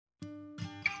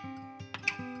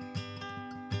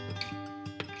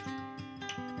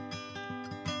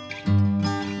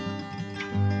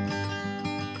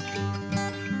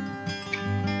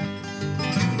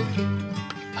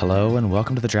Hello and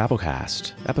welcome to the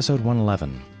Drabblecast, episode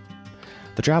 111.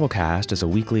 The Drabblecast is a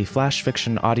weekly flash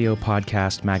fiction audio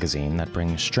podcast magazine that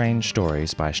brings strange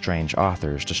stories by strange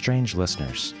authors to strange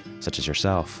listeners, such as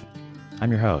yourself.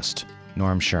 I'm your host,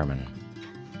 Norm Sherman.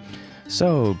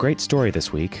 So, great story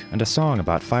this week, and a song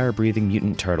about fire-breathing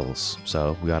mutant turtles,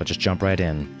 so we ought to just jump right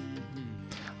in.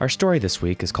 Our story this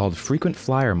week is called Frequent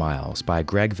Flyer Miles by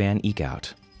Greg Van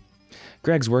Eekout.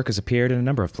 Greg's work has appeared in a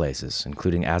number of places,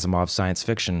 including Asimov's science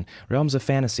fiction, Realms of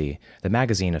Fantasy, the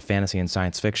magazine of fantasy and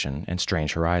science fiction, and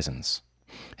Strange Horizons.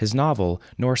 His novel,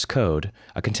 Norse Code,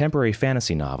 a contemporary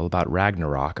fantasy novel about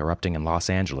Ragnarok erupting in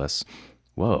Los Angeles,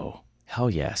 whoa,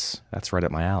 hell yes, that's right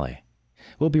up my alley,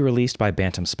 will be released by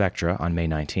Bantam Spectra on May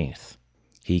 19th.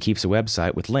 He keeps a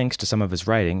website with links to some of his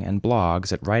writing and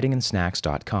blogs at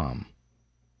writingandsnacks.com.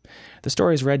 The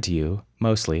story is read to you,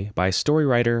 mostly, by story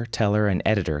writer, teller, and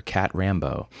editor Kat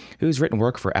Rambo, who's written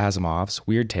work for Asimov's,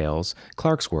 Weird Tales,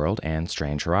 Clark's World, and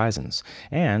Strange Horizons,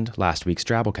 and last week's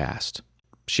Drabblecast.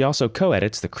 She also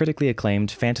co-edits the critically acclaimed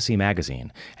fantasy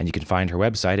magazine, and you can find her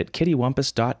website at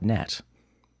kittywumpus.net.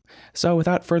 So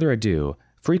without further ado,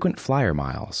 Frequent Flyer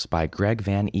Miles by Greg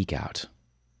Van Eekout.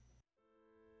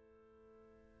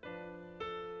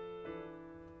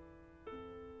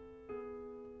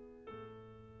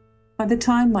 By the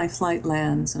time my flight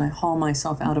lands and I haul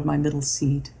myself out of my middle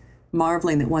seat,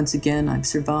 marveling that once again I've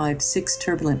survived 6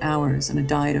 turbulent hours on a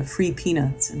diet of free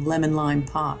peanuts and lemon lime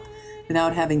pop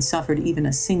without having suffered even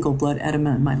a single blood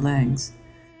edema in my legs,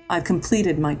 I've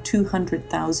completed my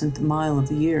 200,000th mile of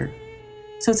the year.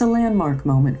 So it's a landmark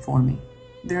moment for me,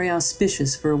 very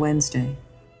auspicious for a Wednesday.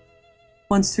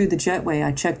 Once through the jetway,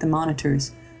 I check the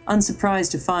monitors,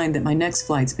 unsurprised to find that my next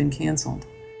flight's been canceled.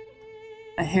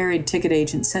 A harried ticket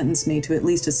agent sentenced me to at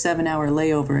least a 7-hour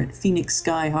layover at Phoenix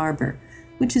Sky Harbor,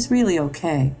 which is really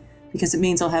okay, because it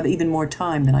means I'll have even more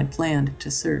time than I'd planned to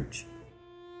search.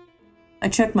 I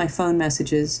check my phone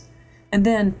messages, and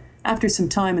then, after some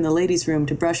time in the ladies' room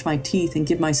to brush my teeth and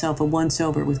give myself a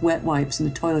once-over with wet wipes in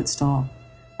the toilet stall,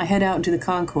 I head out into the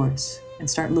concourse and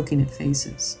start looking at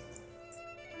faces.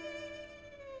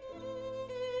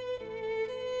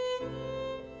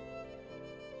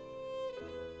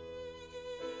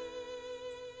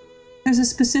 There's a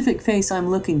specific face I'm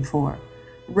looking for,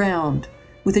 round,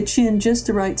 with a chin just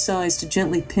the right size to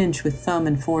gently pinch with thumb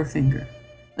and forefinger,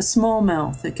 a small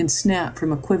mouth that can snap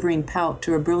from a quivering pout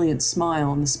to a brilliant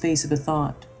smile in the space of a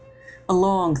thought, a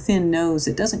long, thin nose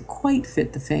that doesn't quite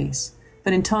fit the face,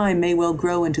 but in time may well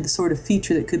grow into the sort of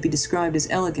feature that could be described as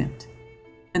elegant,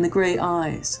 and the gray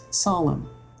eyes, solemn,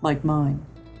 like mine.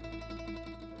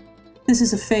 This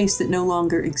is a face that no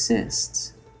longer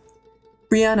exists.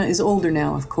 Brianna is older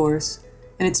now, of course,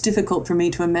 and it's difficult for me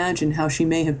to imagine how she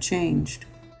may have changed.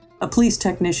 A police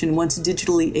technician once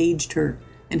digitally aged her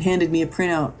and handed me a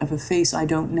printout of a face I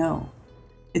don't know.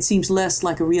 It seems less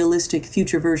like a realistic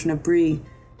future version of Brie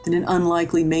than an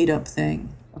unlikely made-up thing,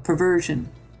 a perversion.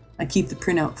 I keep the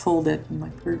printout folded in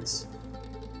my purse.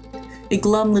 A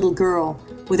glum little girl,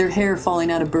 with her hair falling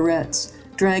out of barrettes,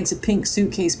 drags a pink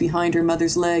suitcase behind her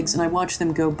mother's legs, and I watch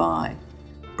them go by.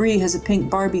 Bree has a pink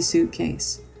Barbie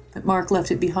suitcase, but Mark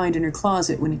left it behind in her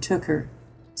closet when he took her,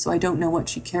 so I don't know what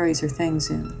she carries her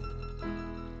things in.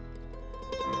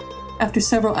 After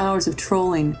several hours of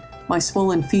trolling, my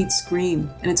swollen feet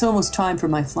scream, and it's almost time for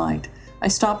my flight. I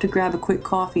stop to grab a quick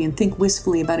coffee and think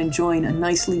wistfully about enjoying a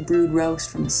nicely brewed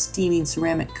roast from a steaming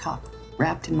ceramic cup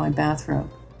wrapped in my bathrobe.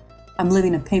 I'm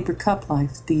living a paper cup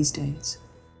life these days.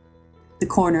 The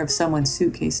corner of someone's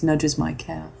suitcase nudges my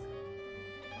calf.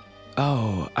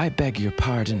 Oh, I beg your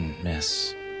pardon,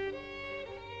 miss.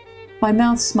 My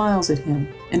mouth smiles at him,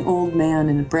 an old man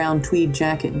in a brown tweed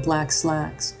jacket and black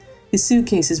slacks. His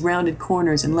suitcase has rounded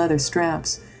corners and leather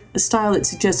straps, a style that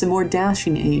suggests a more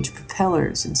dashing age,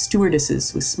 propellers, and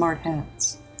stewardesses with smart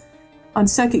hats. On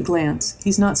second glance,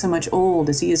 he's not so much old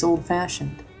as he is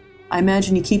old-fashioned. I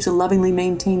imagine he keeps a lovingly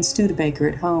maintained Studebaker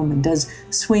at home and does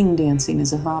swing dancing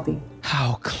as a hobby.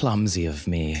 How clumsy of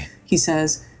me, he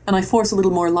says, and I force a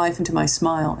little more life into my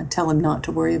smile and tell him not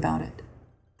to worry about it.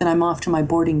 Then I'm off to my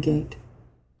boarding gate.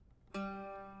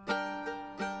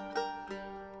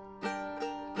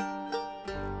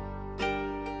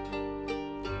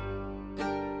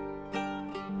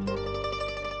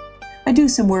 I do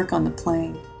some work on the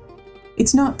plane.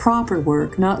 It's not proper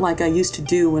work, not like I used to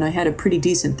do when I had a pretty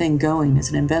decent thing going as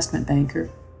an investment banker.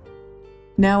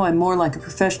 Now I'm more like a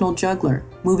professional juggler,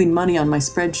 moving money on my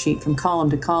spreadsheet from column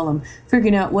to column,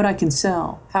 figuring out what I can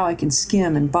sell, how I can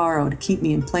skim and borrow to keep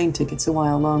me in plane tickets a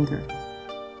while longer.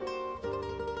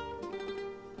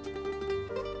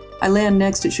 I land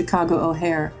next at Chicago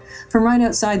O'Hare. From right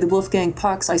outside the Wolfgang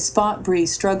Pucks, I spot Bree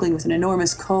struggling with an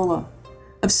enormous cola.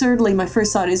 Absurdly, my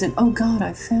first thought isn't, oh God,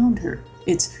 I found her.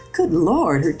 It's, good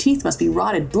Lord, her teeth must be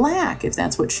rotted black if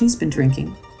that's what she's been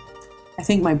drinking. I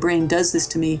think my brain does this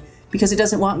to me because it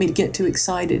doesn't want me to get too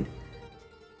excited.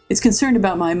 It's concerned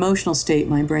about my emotional state,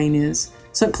 my brain is,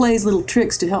 so it plays little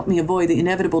tricks to help me avoid the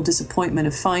inevitable disappointment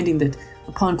of finding that,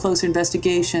 upon closer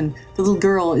investigation, the little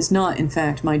girl is not, in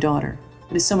fact, my daughter.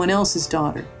 It is someone else's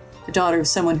daughter, the daughter of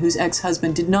someone whose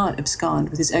ex-husband did not abscond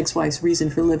with his ex-wife's reason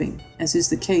for living, as is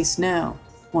the case now,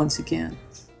 once again.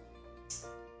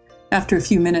 After a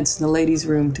few minutes in the ladies'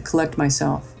 room to collect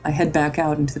myself, I head back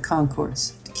out into the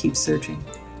concourse to keep searching.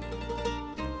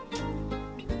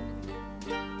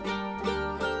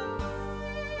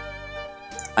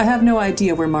 I have no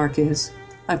idea where Mark is.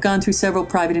 I've gone through several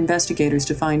private investigators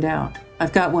to find out.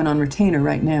 I've got one on retainer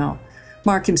right now.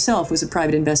 Mark himself was a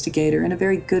private investigator, and a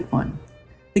very good one.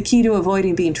 The key to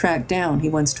avoiding being tracked down, he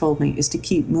once told me, is to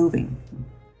keep moving.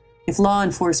 If law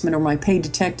enforcement or my paid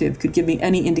detective could give me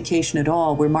any indication at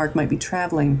all where Mark might be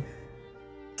traveling,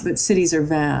 but cities are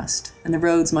vast, and the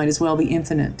roads might as well be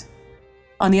infinite.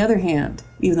 On the other hand,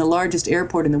 even the largest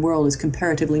airport in the world is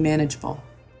comparatively manageable,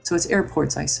 so it's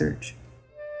airports I search.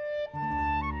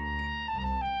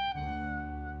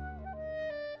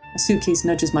 A suitcase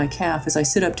nudges my calf as I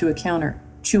sit up to a counter,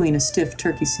 chewing a stiff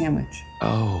turkey sandwich.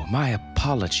 Oh, my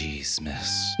apologies,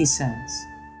 miss. He says.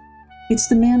 It's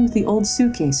the man with the old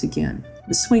suitcase again,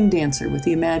 the swing dancer with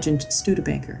the imagined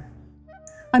Studebaker.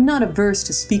 I'm not averse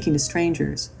to speaking to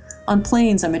strangers. On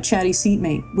planes, I'm a chatty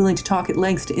seatmate, willing to talk at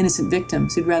length to innocent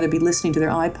victims who'd rather be listening to their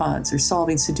iPods or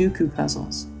solving Sudoku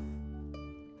puzzles.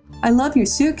 I love your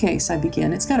suitcase, I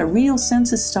begin. It's got a real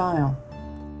sense of style.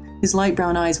 His light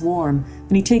brown eyes warm,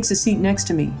 and he takes a seat next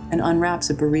to me and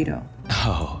unwraps a burrito.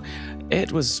 Oh,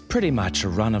 it was pretty much a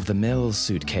run-of-the-mill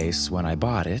suitcase when I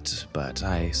bought it, but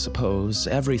I suppose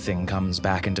everything comes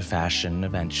back into fashion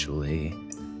eventually.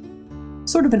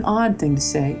 Sort of an odd thing to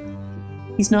say.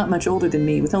 He's not much older than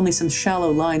me, with only some shallow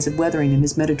lines of weathering in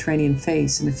his Mediterranean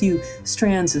face and a few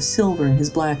strands of silver in his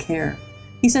black hair.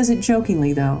 He says it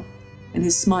jokingly, though, and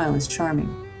his smile is charming.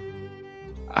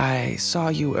 I saw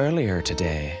you earlier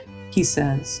today, he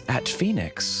says. At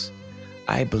Phoenix.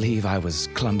 I believe I was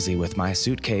clumsy with my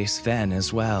suitcase then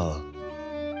as well.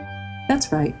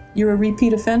 That's right, you're a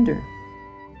repeat offender.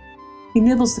 He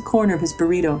nibbles the corner of his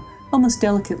burrito, almost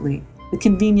delicately, the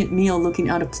convenient meal looking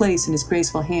out of place in his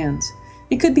graceful hands.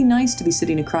 It could be nice to be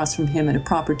sitting across from him at a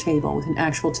proper table with an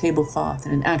actual tablecloth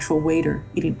and an actual waiter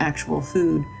eating actual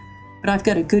food, but I've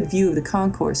got a good view of the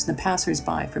concourse and the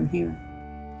passers-by from here.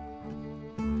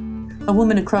 A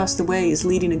woman across the way is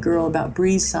leading a girl about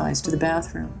Bree's size to the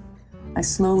bathroom. I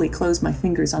slowly close my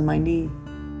fingers on my knee.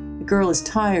 The girl is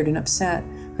tired and upset,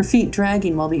 her feet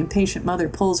dragging while the impatient mother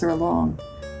pulls her along.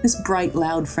 This bright,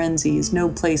 loud frenzy is no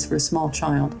place for a small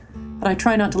child, but I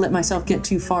try not to let myself get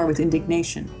too far with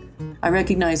indignation. I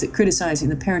recognize that criticizing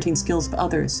the parenting skills of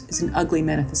others is an ugly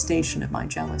manifestation of my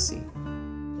jealousy.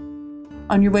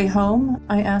 On your way home?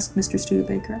 I asked Mr.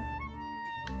 Studebaker.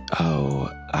 Oh,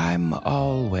 I'm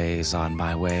always on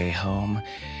my way home,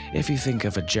 if you think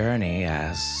of a journey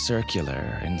as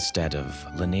circular instead of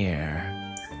linear.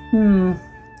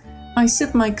 I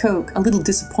sip my Coke, a little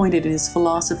disappointed in his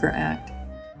philosopher act.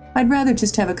 I'd rather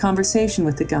just have a conversation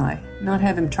with the guy, not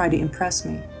have him try to impress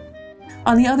me.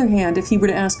 On the other hand, if he were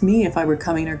to ask me if I were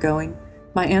coming or going,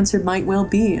 my answer might well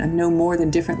be a no more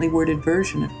than differently worded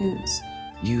version of his.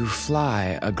 You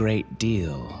fly a great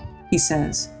deal, he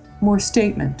says, more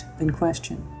statement than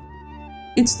question.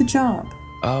 It's the job.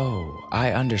 Oh,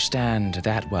 I understand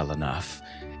that well enough.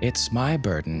 It's my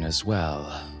burden as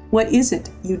well. What is it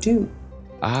you do?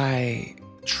 I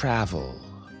travel.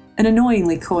 An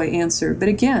annoyingly coy answer, but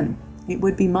again, it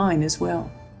would be mine as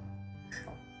well.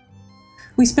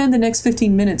 We spend the next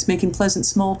 15 minutes making pleasant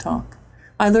small talk.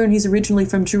 I learn he's originally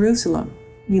from Jerusalem.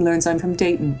 He learns I'm from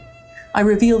Dayton. I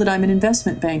reveal that I'm an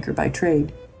investment banker by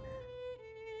trade.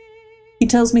 He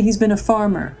tells me he's been a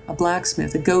farmer, a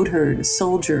blacksmith, a goat herd, a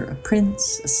soldier, a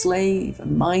prince, a slave, a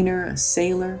miner, a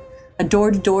sailor, a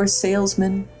door-to-door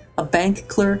salesman, a bank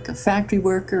clerk, a factory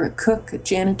worker, a cook, a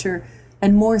janitor,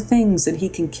 and more things than he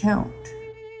can count.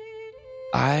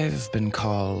 I've been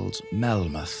called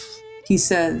Melmoth, he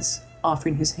says,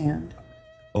 offering his hand.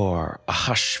 Or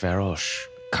Ahashverosh,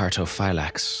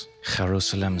 Cartophylax,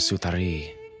 Jerusalem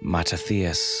Sutari,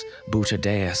 Mattathias,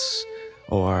 Butadeus,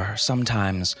 or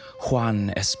sometimes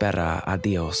Juan Espera a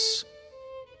Dios,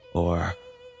 or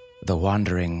the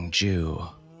Wandering Jew.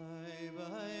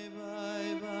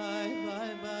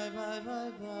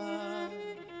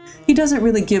 He doesn't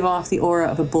really give off the aura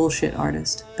of a bullshit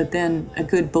artist, but then a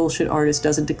good bullshit artist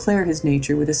doesn't declare his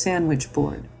nature with a sandwich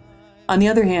board. On the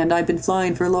other hand, I've been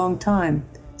flying for a long time,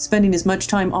 spending as much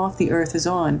time off the Earth as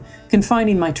on,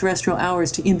 confining my terrestrial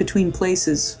hours to in-between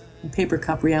places and paper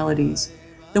cup realities.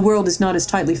 The world is not as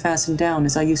tightly fastened down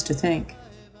as I used to think.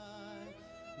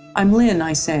 I'm Lynn,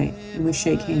 I say, and we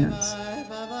shake hands.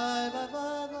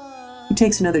 He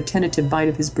takes another tentative bite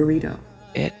of his burrito.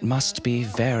 It must be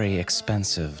very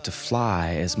expensive to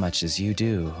fly as much as you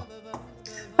do.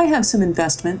 I have some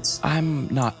investments. I'm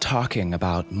not talking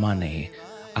about money.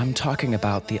 I'm talking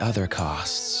about the other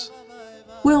costs.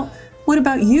 Well, what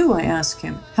about you, I ask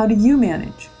him. How do you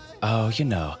manage? Oh,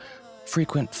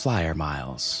 frequent flyer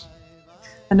miles.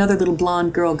 Another little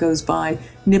blonde girl goes by,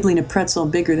 nibbling a pretzel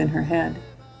bigger than her head.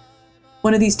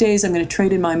 One of these days I'm going to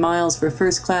trade in my miles for a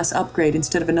first-class upgrade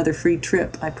instead of another free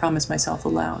trip, I promise myself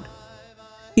aloud.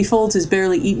 He folds his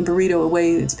barely eaten burrito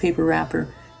away in its paper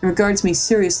wrapper and regards me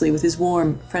seriously with his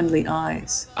warm, friendly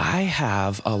eyes. I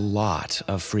have a lot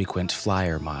of frequent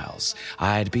flyer miles.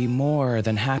 I'd be more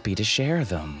than happy to share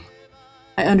them.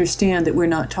 I understand that we're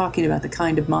not talking about the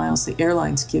kind of miles the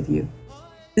airlines give you.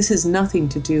 This has nothing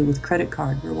to do with credit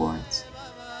card rewards.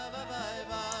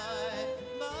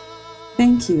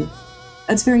 Thank you.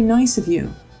 That's very nice of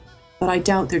you, but I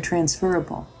doubt they're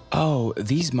transferable. Oh,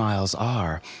 these miles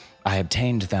are. I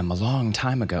obtained them a long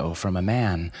time ago from a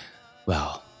man.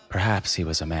 Well, perhaps he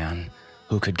was a man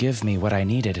who could give me what I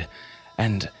needed,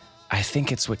 and I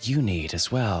think it's what you need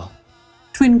as well.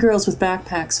 Twin girls with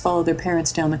backpacks follow their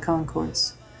parents down the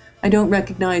concourse. I don't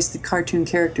recognize the cartoon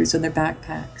characters on their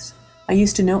backpacks. I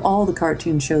used to know all the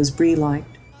cartoon shows Bree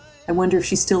liked. I wonder if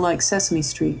she still likes Sesame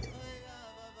Street.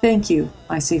 Thank you,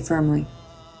 I say firmly,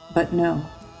 but no.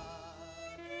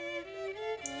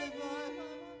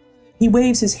 He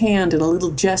waves his hand in a little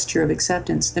gesture of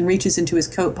acceptance, then reaches into his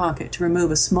coat pocket to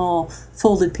remove a small,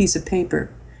 folded piece of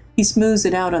paper. He smooths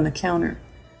it out on the counter.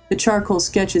 The charcoal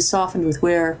sketch is softened with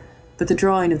wear, but the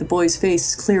drawing of the boy's face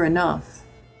is clear enough.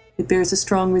 It bears a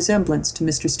strong resemblance to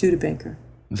Mr. Studebaker.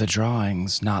 The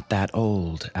drawing's not that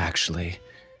old, actually.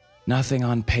 Nothing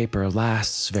on paper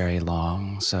lasts very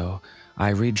long, so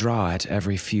I redraw it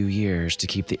every few years to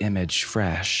keep the image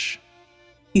fresh.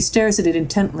 He stares at it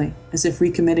intently, as if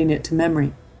recommitting it to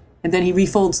memory, and then he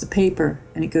refolds the paper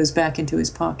and it goes back into his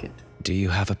pocket. Do you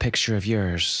have a picture of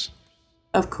yours?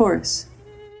 Of course.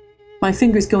 My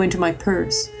fingers go into my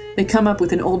purse. They come up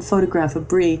with an old photograph of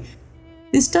Bree.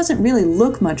 This doesn't really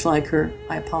look much like her,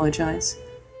 I apologize.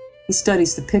 He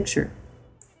studies the picture.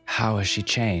 How has she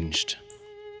changed?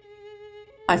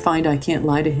 I find I can't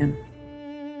lie to him.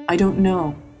 I don't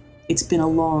know. It's been a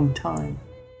long time.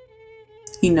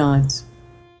 He nods.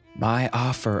 My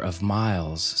offer of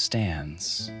miles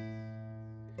stands.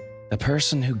 The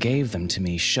person who gave them to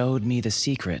me showed me the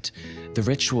secret. The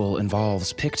ritual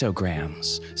involves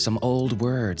pictograms, some old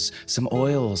words, some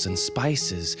oils and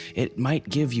spices. It might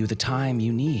give you the time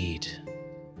you need.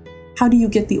 How do you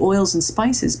get the oils and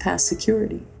spices past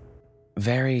security?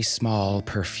 Very small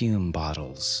perfume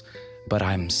bottles, but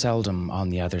I'm seldom on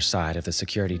the other side of the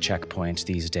security checkpoint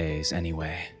these days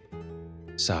anyway.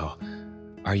 So,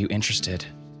 are you interested?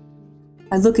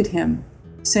 I look at him,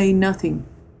 saying nothing,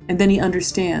 and then he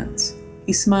understands.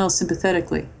 He smiles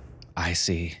sympathetically. I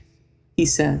see. He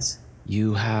says.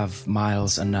 You have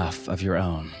miles enough of your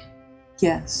own.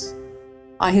 Yes.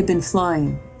 I had been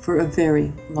flying for a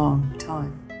very long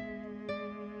time.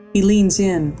 He leans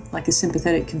in like a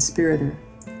sympathetic conspirator.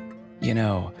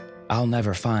 I'll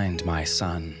never find my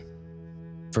son.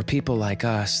 For people like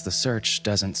us, the search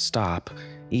doesn't stop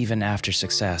even after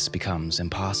success becomes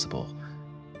impossible.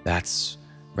 That's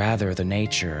rather the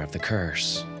nature of the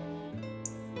curse.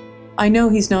 I know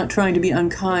he's not trying to be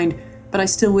unkind, but I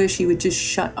still wish he would just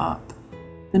shut up.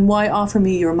 Then why offer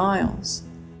me your miles?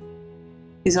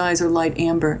 His eyes are light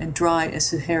amber and dry as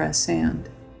Sahara sand.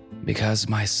 Because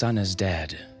my son is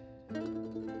dead.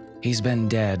 He's been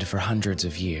dead for hundreds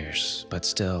of years, but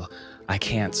still, I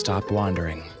can't stop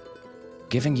wandering.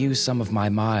 Giving you some of my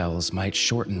miles might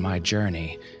shorten my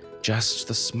journey, just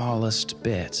the smallest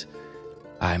bit.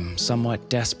 I'm somewhat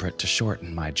desperate to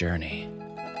shorten my journey.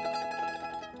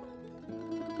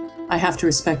 I have to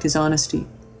respect his honesty.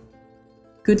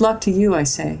 Good luck to you, I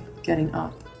say, getting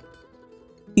up.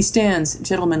 He stands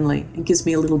gentlemanly and gives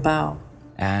me a little bow.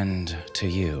 And to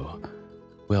you.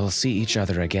 We'll see each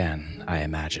other again, I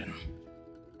imagine.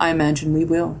 I imagine we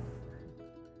will.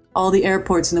 All the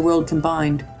airports in the world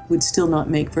combined would still not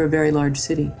make for a very large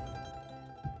city.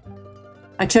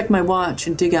 I check my watch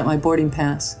and dig out my boarding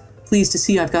pass, pleased to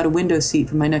see I've got a window seat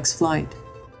for my next flight.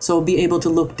 so I'll be able to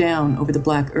look down over the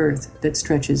black earth that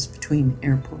stretches between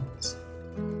airports.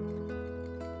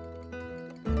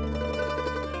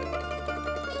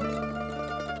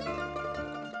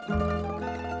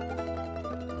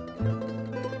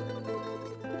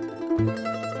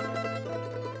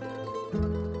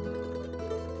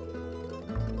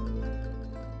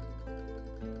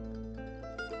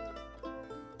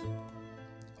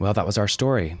 Well, that was our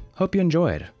story. Hope you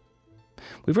enjoyed.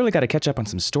 We've really got to catch up on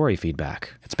some story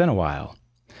feedback. It's been a while.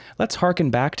 Let's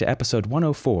harken back to episode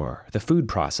 104, The Food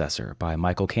Processor by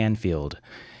Michael Canfield.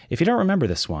 If you don't remember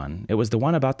this one, it was the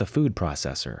one about the food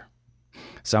processor.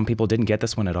 Some people didn't get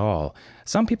this one at all.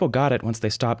 Some people got it once they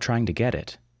stopped trying to get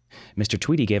it. Mr.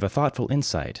 Tweedy gave a thoughtful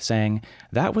insight, saying,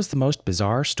 "That was the most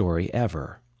bizarre story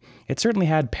ever." It certainly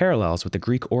had parallels with the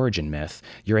Greek origin myth.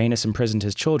 Uranus imprisoned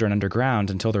his children underground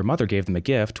until their mother gave them a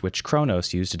gift, which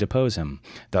Kronos used to depose him.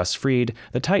 Thus freed,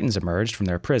 the Titans emerged from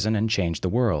their prison and changed the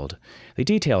world. The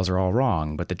details are all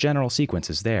wrong, but the general sequence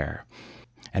is there.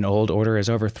 An old order is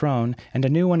overthrown, and a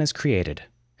new one is created.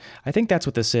 I think that's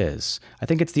what this is. I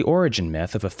think it's the origin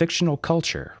myth of a fictional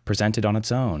culture, presented on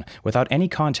its own, without any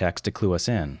context to clue us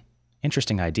in.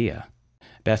 Interesting idea.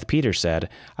 Beth Peters said,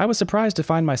 "I was surprised to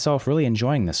find myself really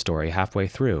enjoying this story halfway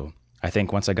through. I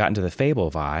think once I got into the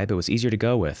fable vibe, it was easier to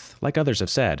go with. Like others have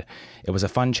said, it was a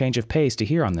fun change of pace to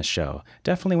hear on this show.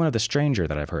 Definitely one of the stranger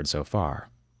that I've heard so far."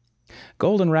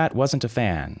 Golden Rat wasn't a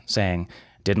fan, saying,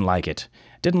 "Didn't like it.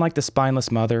 Didn't like the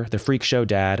spineless mother, the freak show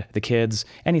dad, the kids,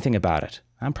 anything about it.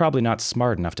 I'm probably not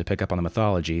smart enough to pick up on the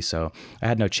mythology, so I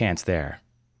had no chance there."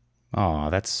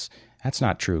 Aw, that's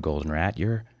not true, Golden Rat.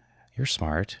 You're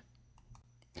smart.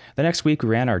 The next week, we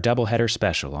ran our double-header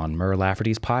special on Mur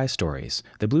Lafferty's pie stories,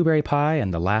 The Blueberry Pie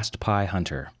and The Last Pie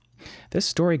Hunter. This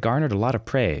story garnered a lot of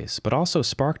praise, but also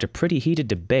sparked a pretty heated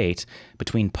debate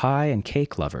between pie and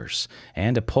cake lovers,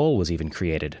 and a poll was even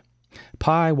created.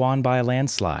 Pie won by a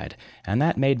landslide, and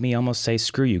that made me almost say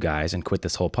screw you guys and quit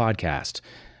this whole podcast,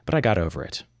 but I got over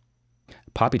it.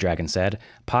 Poppy Dragon said,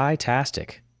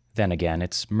 "Pie-tastic." Then again,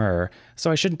 it's Mur, so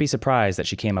I shouldn't be surprised that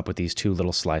she came up with these two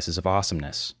little slices of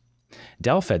awesomeness.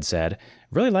 Delfed said,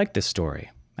 "Really liked this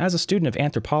story. As a student of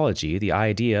anthropology, the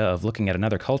idea of looking at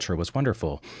another culture was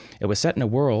wonderful. It was set in a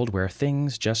world where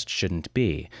things just shouldn't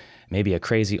be. Maybe a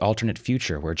crazy alternate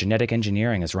future where genetic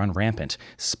engineering has run rampant,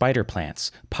 spider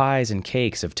plants, pies and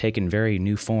cakes have taken very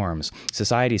new forms,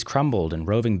 societies crumbled, and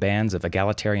roving bands of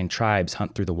egalitarian tribes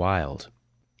hunt through the wild.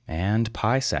 And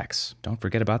pie sex. Don't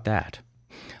forget about that."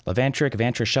 Levantric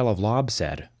Vantrashell of Lob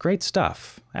said, "Great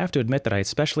stuff. I have to admit that I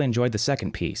especially enjoyed the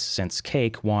second piece, since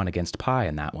cake won against pie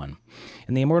in that one.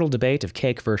 In the immortal debate of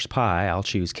cake versus pie, I'll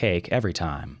choose cake every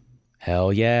time."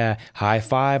 Hell yeah. High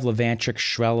five, Levantric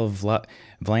Shrell of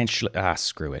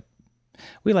screw it.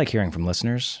 We like hearing from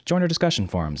listeners. Join our discussion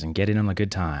forums and get in on the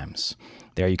good times.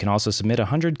 There you can also submit a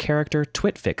 100-character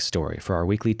TwitFic story for our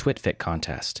weekly TwitFic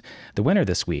contest. The winner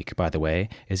this week, by the way,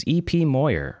 is E.P.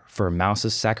 Moyer for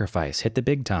Mouse's Sacrifice Hit the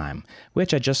Big Time,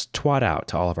 which I just twat out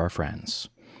to all of our friends.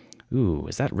 Ooh,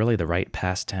 is that really the right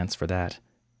past tense for that?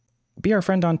 Be our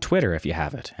friend on Twitter if you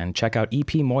have it, and check out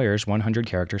E.P. Moyer's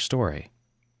 100-character story.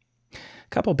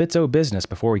 Couple bits o' business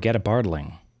before we get a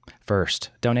Bartling. First,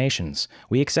 donations.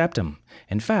 We accept them.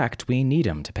 In fact, we need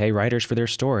them to pay writers for their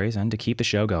stories and to keep the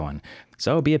show going.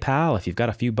 So be a pal if you've got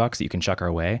a few bucks that you can chuck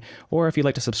our way, or if you'd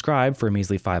like to subscribe for a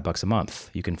measly $5 a month.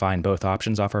 You can find both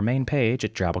options off our main page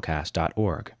at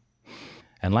drabblecast.org.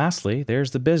 And lastly, there's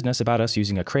the business about us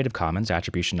using a Creative Commons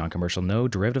Attribution Non-Commercial No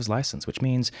Derivatives license, which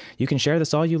means you can share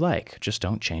this all you like, just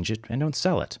don't change it and don't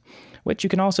sell it. Which you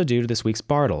can also do to this week's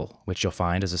Bartle, which you'll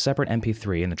find as a separate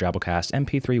MP3 in the Drabblecast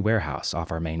MP3 warehouse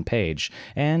off our main page,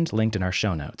 and linked in our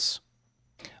show notes.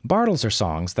 Bartles are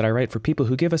songs that I write for people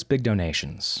who give us big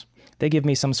donations. They give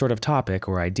me some sort of topic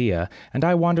or idea, and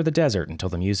I wander the desert until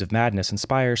the muse of madness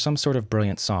inspires some sort of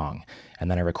brilliant song, and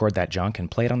then I record that junk and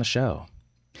play it on the show.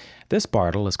 This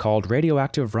Bartle is called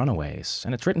Radioactive Runaways,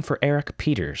 and it's written for Eric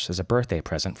Peters as a birthday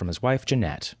present from his wife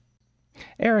Jeanette.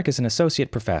 Eric is an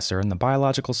associate professor in the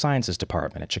Biological Sciences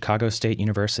Department at Chicago State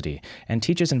University and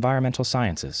teaches environmental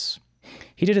sciences.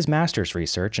 He did his master's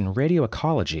research in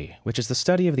radioecology, which is the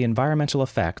study of the environmental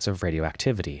effects of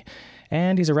radioactivity,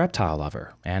 and he's a reptile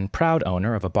lover and proud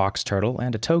owner of a box turtle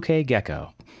and a tokay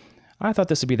gecko. I thought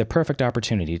this would be the perfect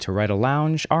opportunity to write a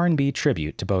lounge R&B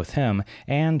tribute to both him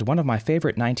and one of my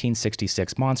favorite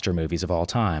 1966 monster movies of all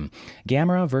time,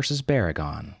 Gamera vs.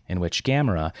 Baragon, in which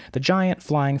Gamera, the giant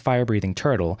flying fire-breathing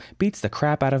turtle, beats the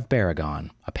crap out of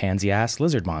Baragon, a pansy-ass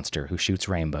lizard monster who shoots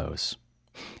rainbows.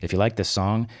 If you like this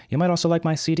song, you might also like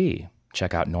my CD.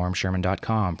 Check out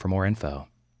normsherman.com for more info.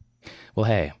 Well,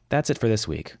 hey, that's it for this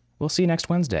week. We'll see you next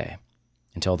Wednesday.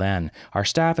 Until then, our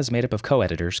staff is made up of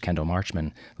co-editors Kendall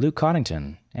Marchman, Luke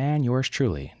Coddington, and yours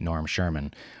truly, Norm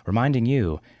Sherman, reminding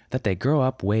you that they grow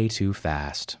up way too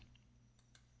fast.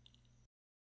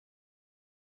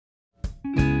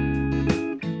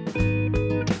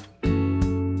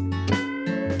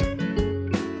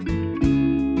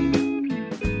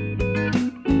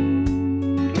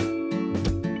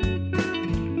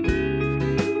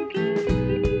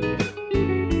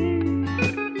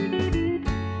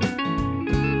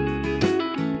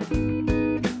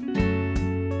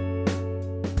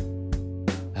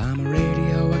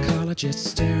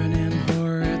 Just staring in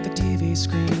horror at the TV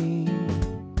screen.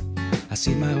 I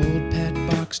see my old pet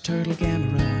box turtle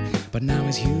Gamera, but now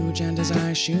he's huge and his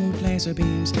eyes shoot laser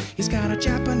beams. He's got a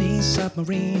Japanese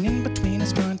submarine in between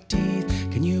his front teeth.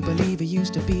 Can you believe he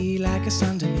used to be like a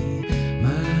son to me?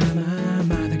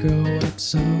 My, they grow up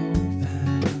so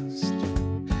fast.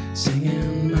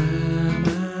 Singing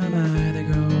my, they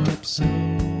grow up so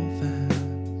fast.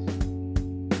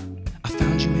 I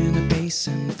found you in a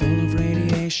basin full of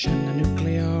radiation, a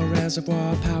nuclear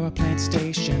reservoir power plant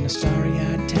station, a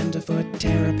starry-eyed tenderfoot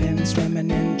terrapin swimming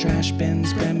in trash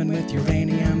bins brimming with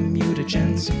uranium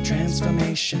mutagens.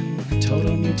 Transformation,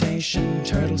 total mutation,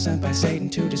 turtle sent by Satan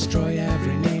to destroy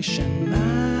every nation.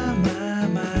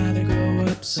 My, they grow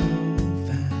up so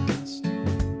fast.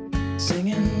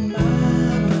 Singing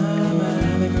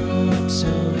my, they grow up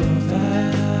so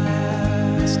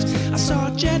fast. I saw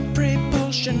jet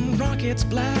propulsion rockets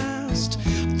blast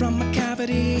from a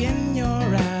cavity in your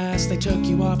ass. They took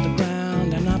you off the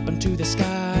ground and up into the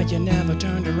sky. You never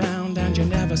turned around and you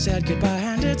never said goodbye.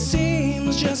 And it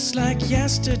seems just like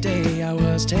yesterday I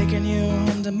was taking you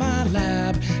home to my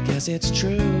lab. Guess it's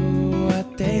true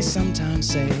what they sometimes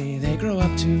say. They grow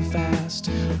up too fast.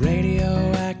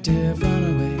 Radioactive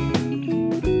runaway.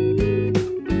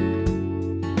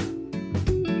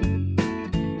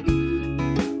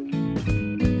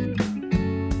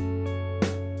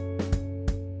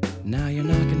 Now you're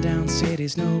knocking down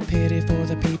cities, no pity for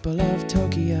the people of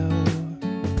Tokyo.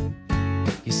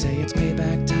 You say it's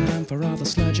payback time for all the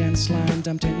sludge and slime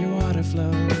dumped in your water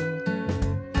flow.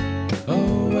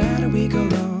 Oh, where did we go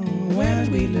wrong? Where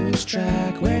did we lose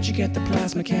track? Where'd you get the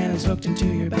plasma cannons hooked into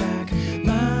your back?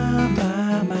 My,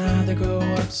 they grow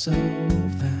up so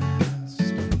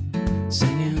fast.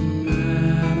 Singing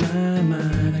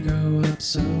my, they grow up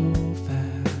so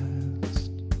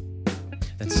fast.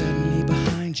 Then suddenly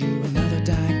behind you, another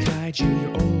Daikaiju,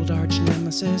 your old arch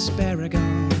nemesis,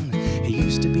 Baragon. He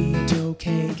used to be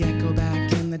Tokay Gecko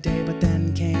back in the day, but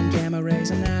then came gamma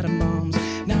rays and atom bombs.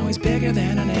 Now he's bigger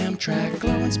than an Amtrak,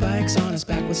 glowing spikes on his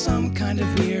back with some kind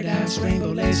of weird-ass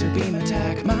rainbow laser beam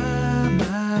attack. My,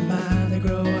 they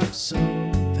grow up so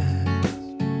fast.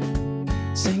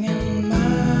 Singing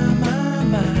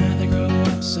my, they grow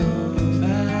up so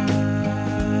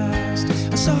fast.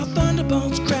 I saw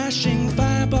thunderbolts crashing,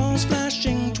 fireballs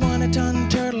flashing, 20-ton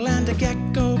turtle and a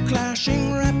gecko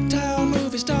clashing, reptile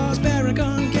movie stars,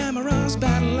 Baragon Gamera's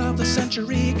battle of the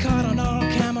century caught on all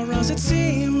cameras. It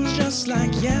seems just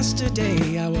like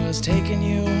yesterday I was taking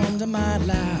you home to my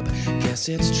lab. Guess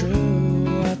it's true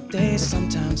what they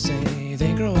sometimes say.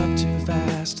 They grow up too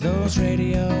fast, those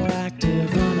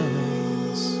radioactive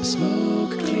runaways. The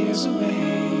smoke clears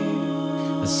away,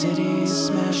 the city's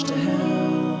smashed to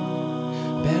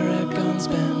hell. Baragon's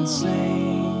been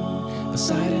slain,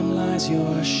 beside him lies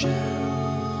your shell.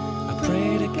 I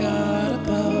pray to God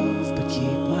above, but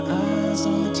keep my eyes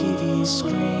on the TV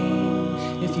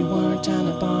screen. If you weren't an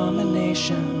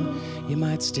abomination, you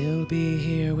might still be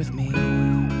here with me.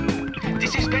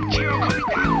 This is Benjiro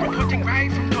Komita, reporting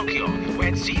live from Tokyo, where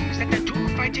it seems that the two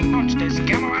fighting monsters,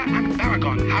 Gamera and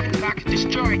Baragon, have in fact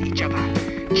destroyed each other.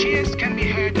 Cheers can be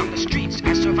heard on the streets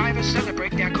as survivors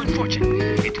celebrate their good fortune.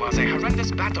 It was a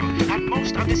horrendous battle, and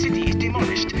most of the city is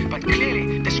demolished, but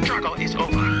clearly the struggle is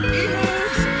over. He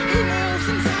moves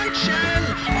inside shell.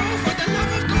 Oh, for the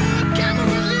love of God,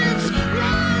 Gamera lives,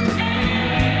 run!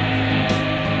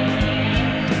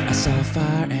 I saw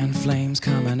fire and flames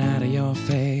coming out of your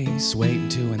face, waiting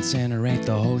to incinerate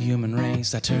the whole human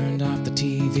race. I turned off the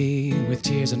TV with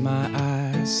tears in my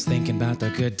eyes, thinking about the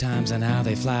good times and how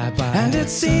they fly by. And it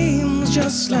seems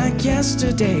just like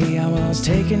yesterday I was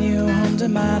taking you home to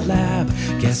my lab.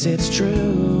 Guess it's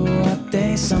true what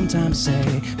they sometimes say.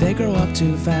 They grow up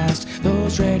too fast,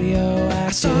 those radioactive.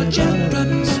 I saw jet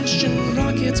propulsion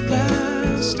rockets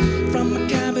blast from a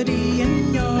cavity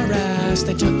in your ass.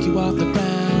 They took you off the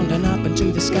ground and up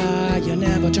into the sky. You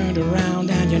never turned around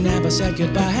and you never said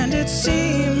goodbye. And it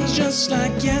seems just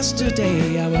like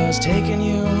yesterday I was taking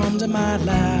you home to my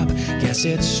lap. Guess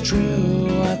it's true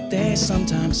what they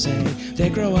sometimes say, they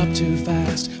grow up too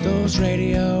fast, those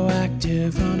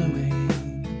radioactive runaways.